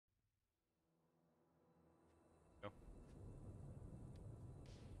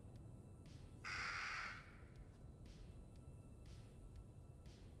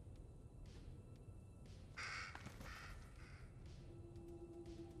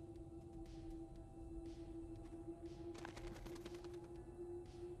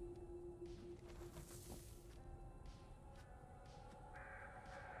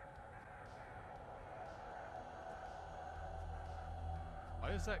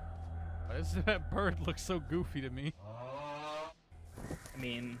Why does that bird look so goofy to me? I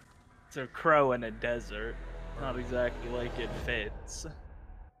mean, it's a crow in a desert. Not exactly like it fits.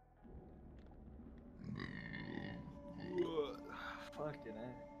 Fucking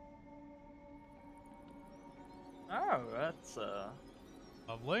A. Oh, that's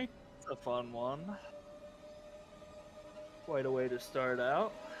Lovely. That's a fun one. Quite a way to start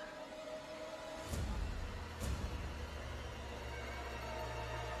out.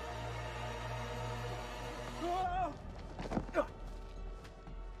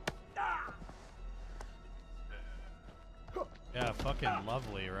 Yeah, fucking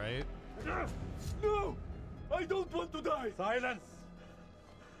lovely, right? No! I don't want to die! Silence!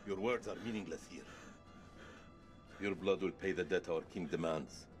 Your words are meaningless here. Your blood will pay the debt our king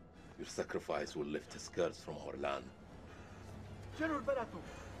demands. Your sacrifice will lift his curse from our land. General Barato,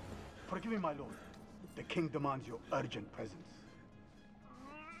 forgive me, my lord. The king demands your urgent presence.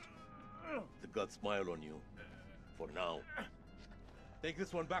 The gods smile on you. For now. Take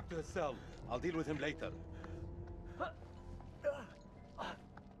this one back to his cell. I'll deal with him later.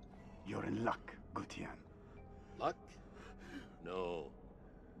 You're in luck, Gutian. Luck? No.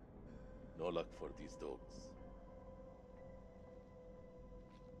 No luck for these dogs.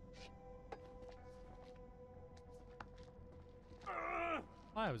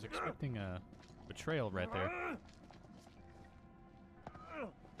 I was expecting a betrayal right there.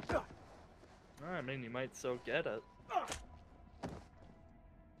 I mean, you might still get it.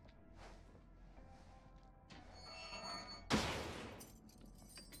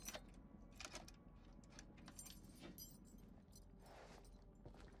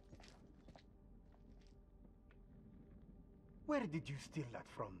 Where did you steal that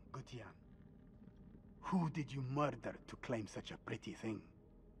from, Gutian? Who did you murder to claim such a pretty thing?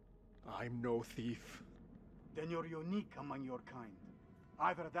 I'm no thief. Then you're unique among your kind.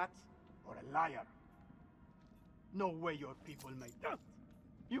 Either that, or a liar. No way your people made that.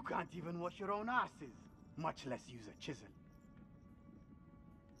 You can't even wash your own asses, much less use a chisel.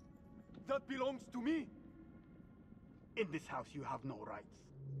 That belongs to me! In this house you have no rights.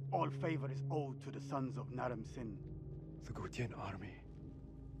 All favor is owed to the sons of Naram Sin. The Gutian army.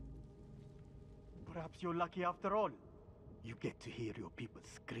 Perhaps you're lucky after all. You get to hear your people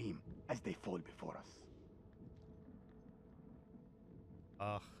scream as they fall before us.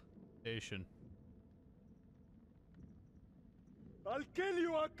 Ugh. Station. I'll kill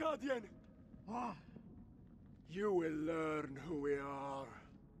you, Akkadian! You will learn who we are.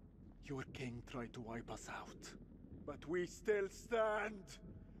 Your king tried to wipe us out. But we still stand!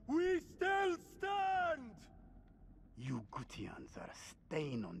 We still stand! You Gutians are a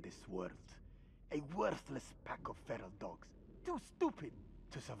stain on this world. A worthless pack of feral dogs. Too stupid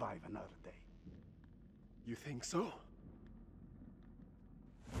to survive another day. You think so?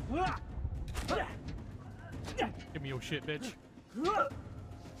 Give me your shit, bitch.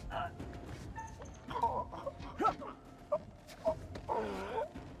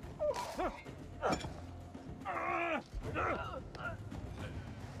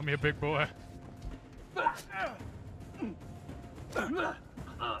 Come here, big boy.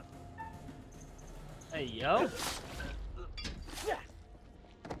 Hey, yo.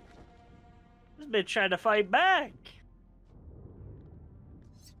 This bitch tried to fight back.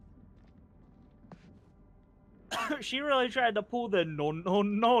 She really tried to pull the no,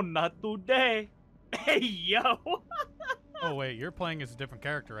 not today. Hey, yo. Oh, wait, you're playing as a different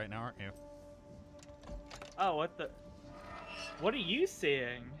character right now, aren't you? Oh, what the? What are you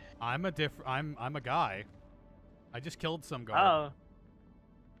seeing? I'm a guy. I just killed some guard. Oh.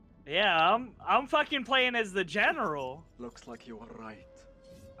 Yeah, I'm fucking playing as the general. Looks like you are right.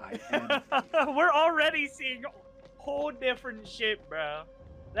 I am. We're already seeing whole different shit, bro.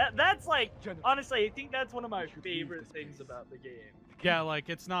 That's like, honestly, I think that's one of my favorite things about the game. Yeah, like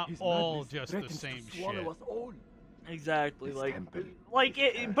it's not all just the same shit. Exactly,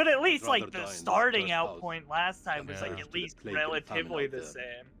 but at least like the starting out point last time was like at least relatively the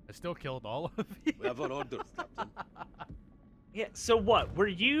same. I still killed all of you. We have our orders, Captain. Yeah. So what? Were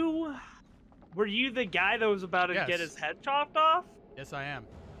you the guy that was about to get his head chopped off? Yes, I am.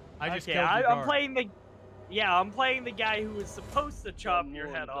 I just okay, killed your I'm guard. playing the. Yeah, I'm playing the guy who was supposed to chop your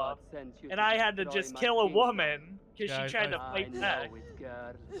head off, and I had to just kill a woman because she tried to fight back.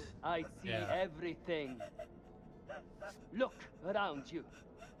 I see everything. Look around you.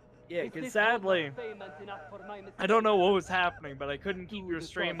 Yeah, because sadly, I don't know what was happening, but I couldn't keep your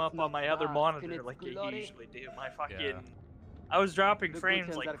stream up on my other monitor like you usually do. My fucking... I was dropping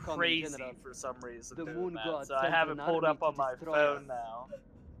frames like crazy for some reason, dude, man, so I have it pulled up on my phone now.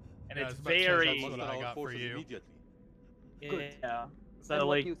 And it's very... That's what I got for you. Yeah. So And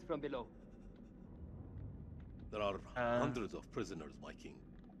what like, news from below? There are hundreds of prisoners, my king.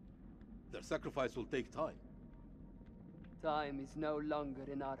 Their sacrifice will take time. Time is no longer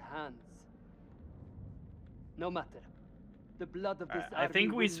in our hands. No matter. The blood of this I army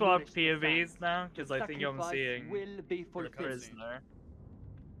think we will swapped nourish the POVs sands. now, because I think I'm Sacrifice seeing will be the fulfilled. prisoner.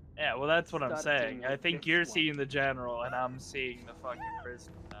 Yeah, well that's what I'm saying. Starting I with think this you're one. seeing the general, and I'm seeing the fucking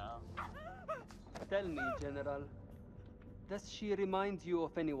prisoner now. Tell me, General, does she remind you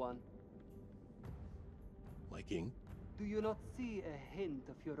of anyone? My king? Do you not see a hint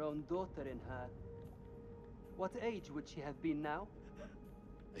of your own daughter in her? What age would she have been now?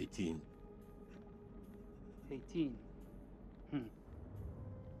 18. 18.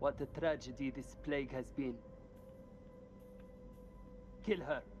 What a tragedy this plague has been. Kill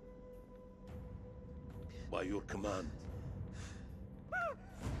her. By your command.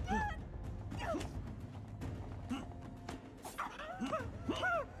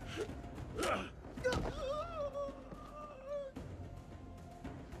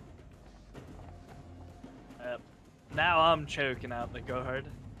 Now I'm choking out the guard.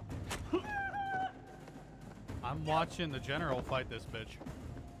 I'm watching the general fight this bitch.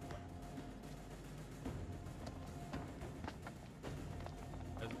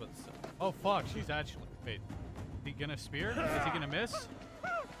 Oh fuck, she's actually. Wait, is he gonna spear? Is he gonna miss?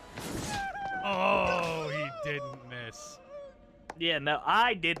 Oh, he didn't miss. Yeah, no,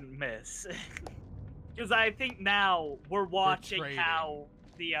 I didn't miss. Because I think now we're watching how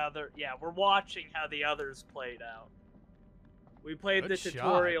the other. Yeah, we're watching how the others played out. We played Good the shot.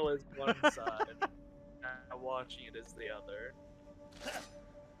 tutorial as one side. Now watching it as the other.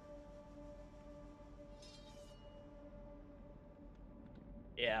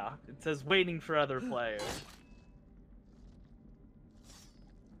 Yeah, it says waiting for other players.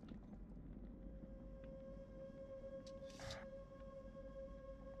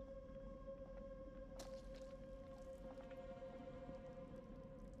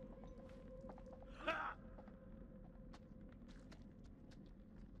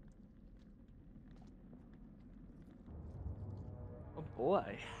 Oh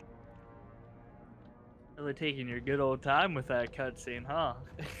boy. Really taking your good old time with that cutscene, huh?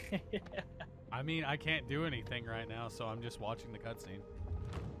 I mean, I can't do anything right now, so I'm just watching the cutscene.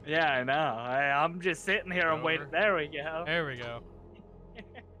 Yeah, I know. I'm just sitting here and waiting. There we go. There we go.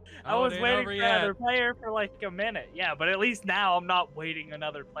 I was waiting for another player for like a minute. Yeah, but at least now I'm not waiting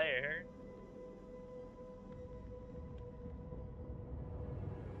another player.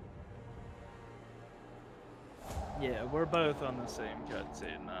 Yeah, we're both on the same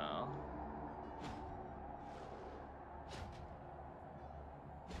cutscene now.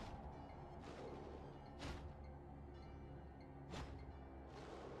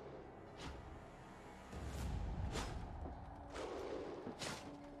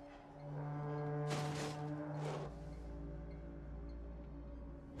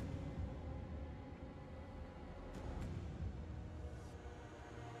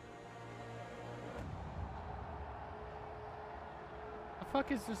 The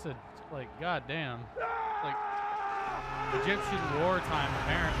fuck is this like, goddamn. Like, Egyptian wartime,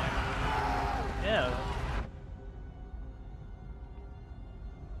 apparently. Yeah.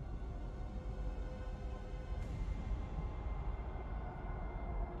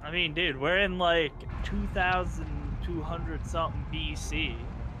 I mean, dude, we're in like 2200 something BC.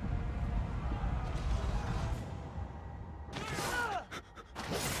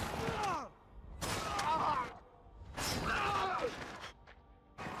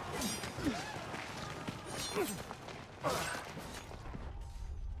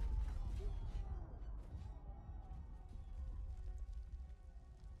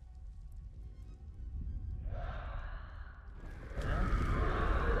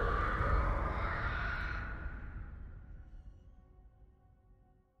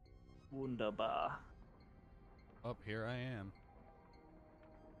 Wunderbar. Up here I am.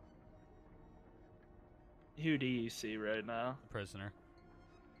 Who do you see right now? The prisoner.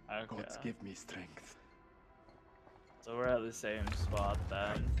 Okay. Gods give me strength. So we're at the same spot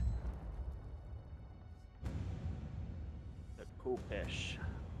then. The Kopesh.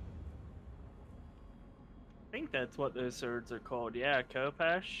 I think that's what those swords are called. Yeah,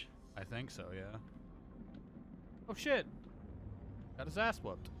 Kopesh. I think so, yeah. Oh shit! Got his ass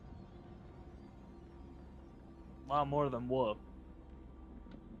whooped. A lot more than whoop.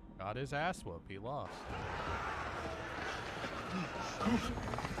 Got his ass whooped. He lost. Oh,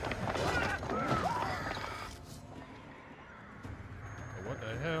 what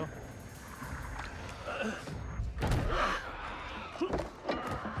the hell?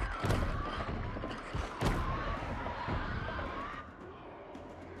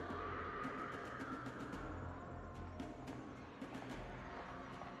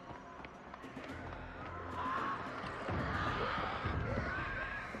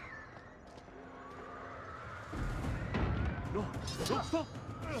 Don't stop!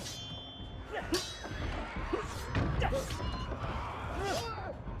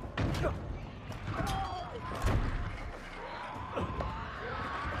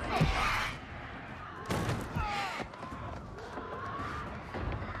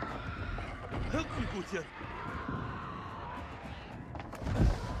 Help me, Gutierrez!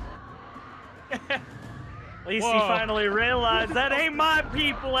 At least he finally realized that ain't my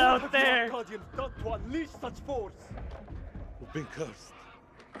people out there. Guardians done to unleash such force. We've been cursed.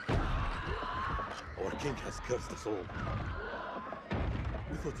 Our king has cursed us all.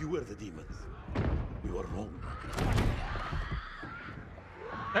 We thought you were the demons. We were wrong.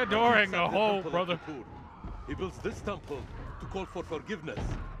 That door ain't a hole, brother. He builds this temple to call for forgiveness.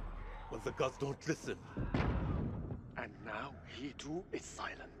 But the gods don't listen. And now he too is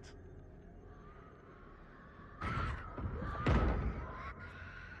silent.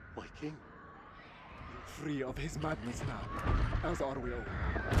 My king? You're free of his madness now, as are we all.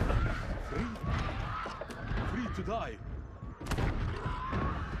 Free? Free to die.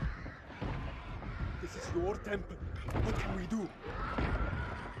 This is your temple. What can we do?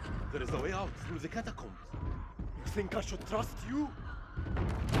 There is a way out through the catacombs. You think I should trust you?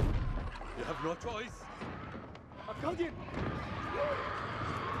 You have no choice. Guardian!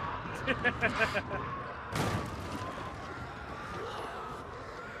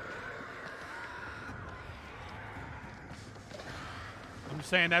 I'm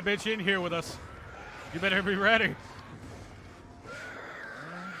saying that bitch in here with us. You better be ready.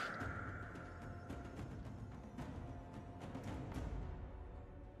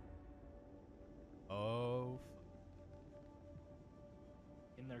 Oh.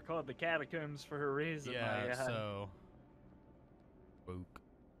 And they're called the catacombs for a reason. Yeah, so. Spook.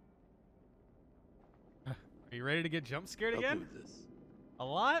 Are you ready to get jump scared again? I'll do this. A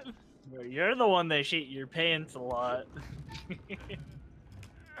lot? You're the one they shit your pants a lot.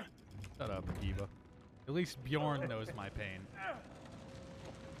 Shut up, Kiva. At least Bjorn knows my pain.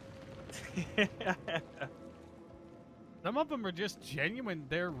 Some of them are just genuine.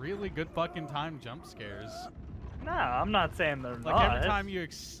 They're really good fucking time jump scares. No, I'm not saying they're Like not. every time you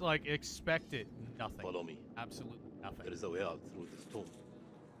expect it, nothing. Follow me. Absolutely nothing. There is a way out through this tomb.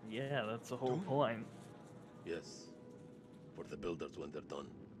 Yeah, that's the whole point. Yes. For the builders when they're done.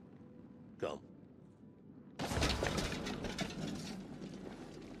 Come.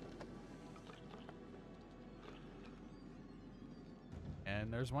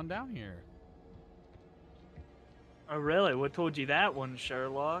 And there's one down here. Oh, really? What told you that one,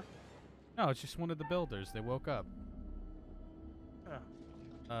 Sherlock? No, it's just one of the builders. They woke up.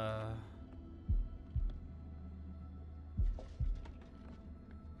 Huh.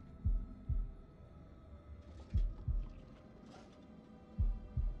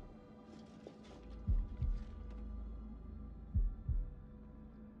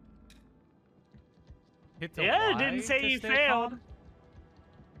 Hit the Yeah, it Y didn't say to you stay failed. calm?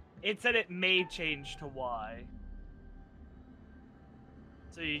 It said it may change to Y.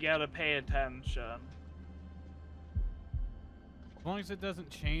 So you gotta pay attention. As long as it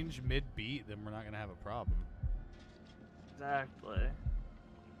doesn't change mid-beat, then we're not gonna have a problem. Exactly.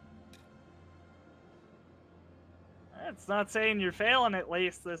 It's not saying you're failing at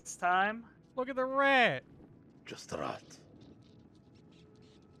least this time. Look at the rat. Just a rat.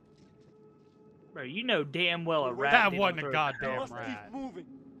 Bro, you know damn well a rat. That didn't wasn't a throw goddamn Must rat. keep moving.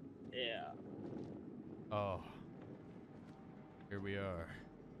 Yeah. Oh. Here we are.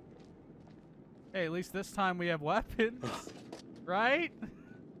 Hey, at least this time we have weapons. Right?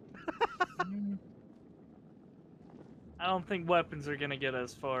 I don't think weapons are gonna get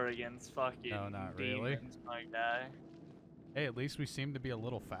us far against fucking No, not really. demons, my guy. Hey, at least we seem to be a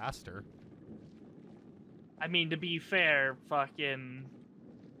little faster. I mean, to be fair, fucking,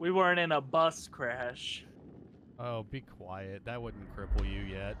 we weren't in a bus crash. Oh, be quiet. That wouldn't cripple you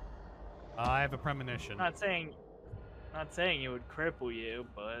yet. I have a premonition. Not saying it would cripple you,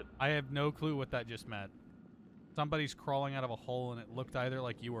 but I have no clue what that just meant. Somebody's crawling out of a hole, and it looked either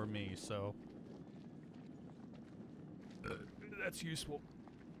like you or me, so... that's useful.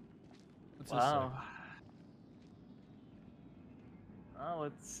 What's wow. Oh,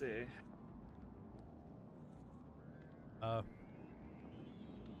 let's see. this say?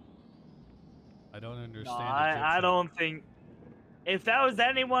 I don't understand. No, I don't think. If that was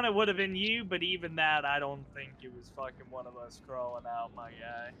anyone, it would have been you. But even that, I don't think it was fucking one of us crawling out, my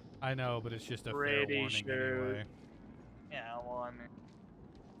guy. I know, but it's just a fair Pretty warning sure. anyway. Yeah, well, I mean.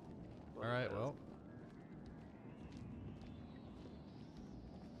 All right, well.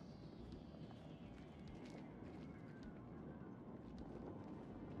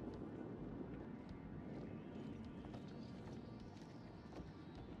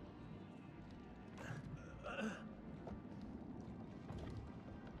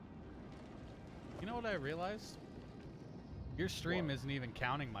 what I realized? Your stream isn't even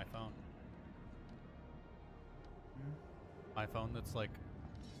counting my phone. My phone that's like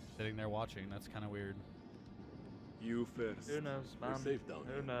sitting there watching. That's kind of weird. You first. Who knows, man? We're safe down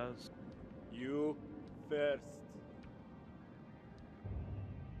Who here. knows? You first.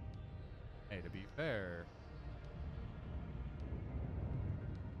 Hey, to be fair.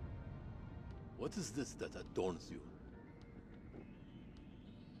 What is this that adorns you?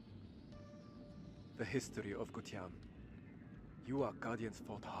 The history of Gutian. You Arcadians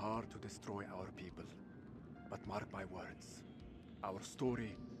fought hard to destroy our people. But mark my words, our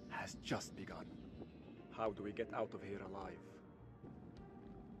story has just begun. How do we get out of here alive?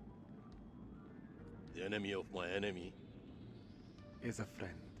 The enemy of my enemy. Is a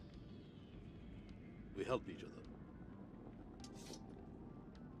friend. We help each other.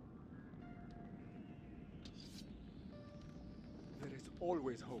 There is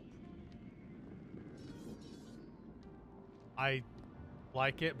always hope. I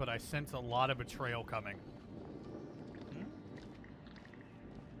like it, but I sense a lot of betrayal coming.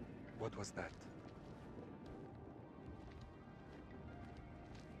 What was that?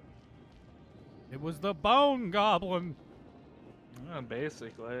 It was the Bone Goblin.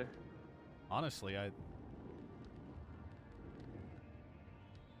 Basically. Honestly,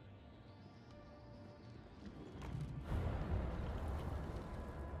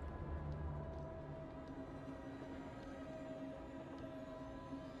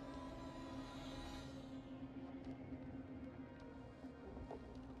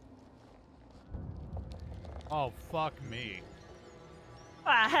 oh, fuck me.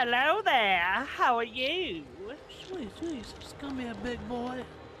 Hello there. How are you? Sweet, just come here, big boy.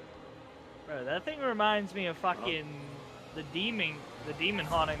 Bro, that thing reminds me of fucking the demon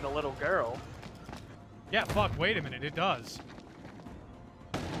haunting the little girl. Yeah, fuck, wait a minute, it does.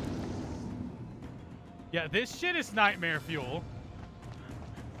 Yeah, this shit is nightmare fuel.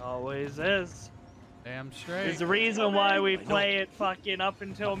 Always is. Damn straight. There's a reason why we play it fucking up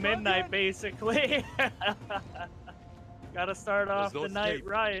until midnight, basically. Gotta start off the night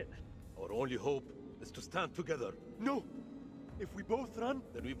right. Our only hope is to stand together. No! If we both run,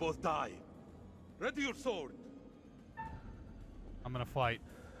 Then we both die. Ready your sword. I'm gonna fight.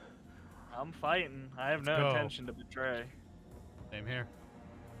 I'm fighting. I have no Let's go. intention to betray. Same here.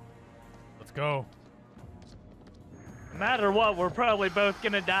 Let's go. No matter what, we're probably both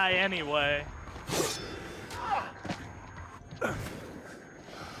gonna die anyway.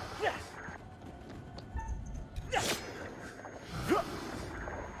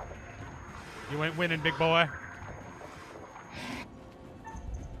 You ain't winning, big boy.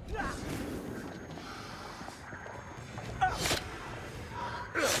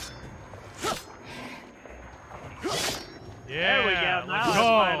 Yeah, There we go. Now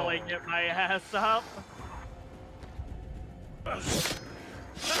I finally get my ass up.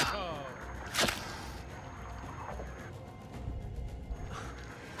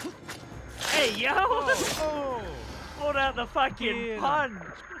 Hey, yo! Oh, Pulled out the fucking Get 'em. punch.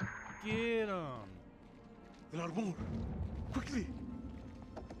 get him. There are more. Quickly.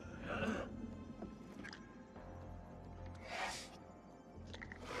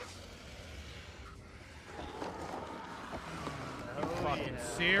 Fucking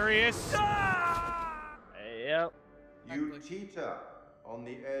serious? Yep. You teeter on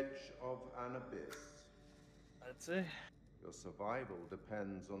the edge of an abyss. That's it. Your survival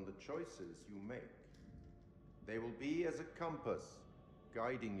depends on the choices you make. They will be as a compass,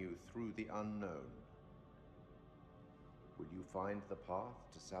 guiding you through the unknown. Will you find the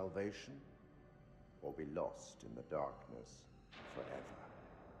path to salvation, or be lost in the darkness forever?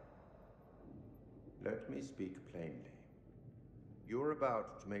 Let me speak plainly. You're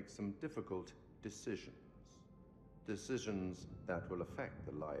about to make some difficult decisions. Decisions that will affect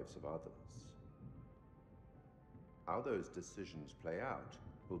the lives of others. How those decisions play out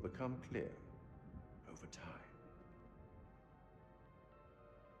will become clear over time.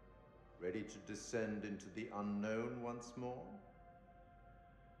 Ready to descend into the unknown once more?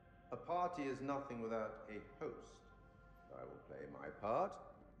 A party is nothing without a host. I will play my part,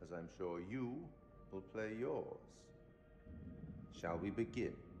 as I'm sure you will play yours. Shall we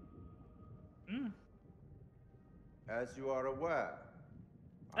begin? As you are aware,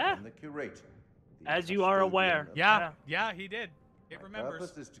 I am the curator. the As you are aware. custodian of Yeah, yeah, he did. It My remembers.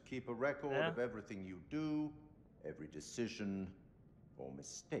 purpose is to keep a record Yeah. of everything you do, every decision or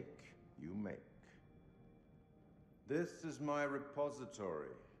mistake you make. This is my repository.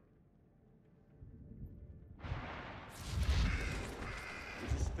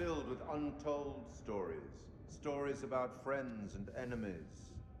 It is filled with untold stories. Stories about friends and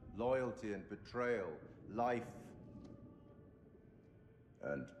enemies. loyalty and betrayal, life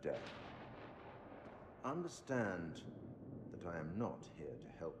and death. Understand that I am not here to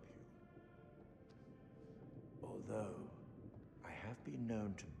help you. Although, I have been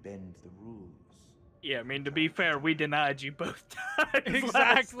known to bend the rules. Yeah, I mean, to be fair, we denied you both times.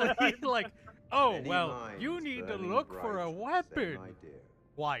 Exactly. last time. Like, oh, Many well, minds you need to burning look for a bright, weapon. same idea.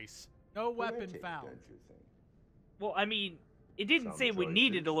 Twice. No weapon Poetic, found. don't you think? Well, I mean, it didn't Some say we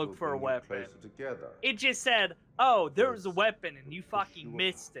needed to choices look will for a bring you weapon. closer together. It just said, oh, there was a This weapon and you will push fucking you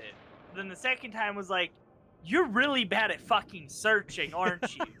missed apart. it. Then the second time was like, you're really bad at fucking searching,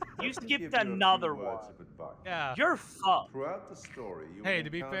 aren't you? You Let me give skipped you a few another one. words of advice. Yeah. You're fucked. Throughout the story, you Hey, will to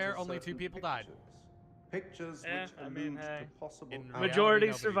be encounter fair, only 2 certain people died. Pictures Eh, which I allude mean, hey. to possible In outcomes. reality, Majority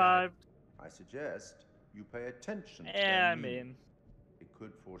nobody survived. I suggest you pay attention to Yeah, their I meaning. mean, It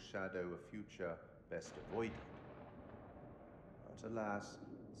could foreshadow a future best avoided. But alas,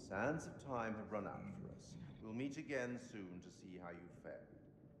 sands of time have run out for us. We'll meet again soon to see how you fared.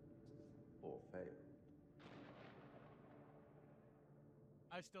 Or failed.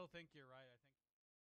 I still think you're right. I think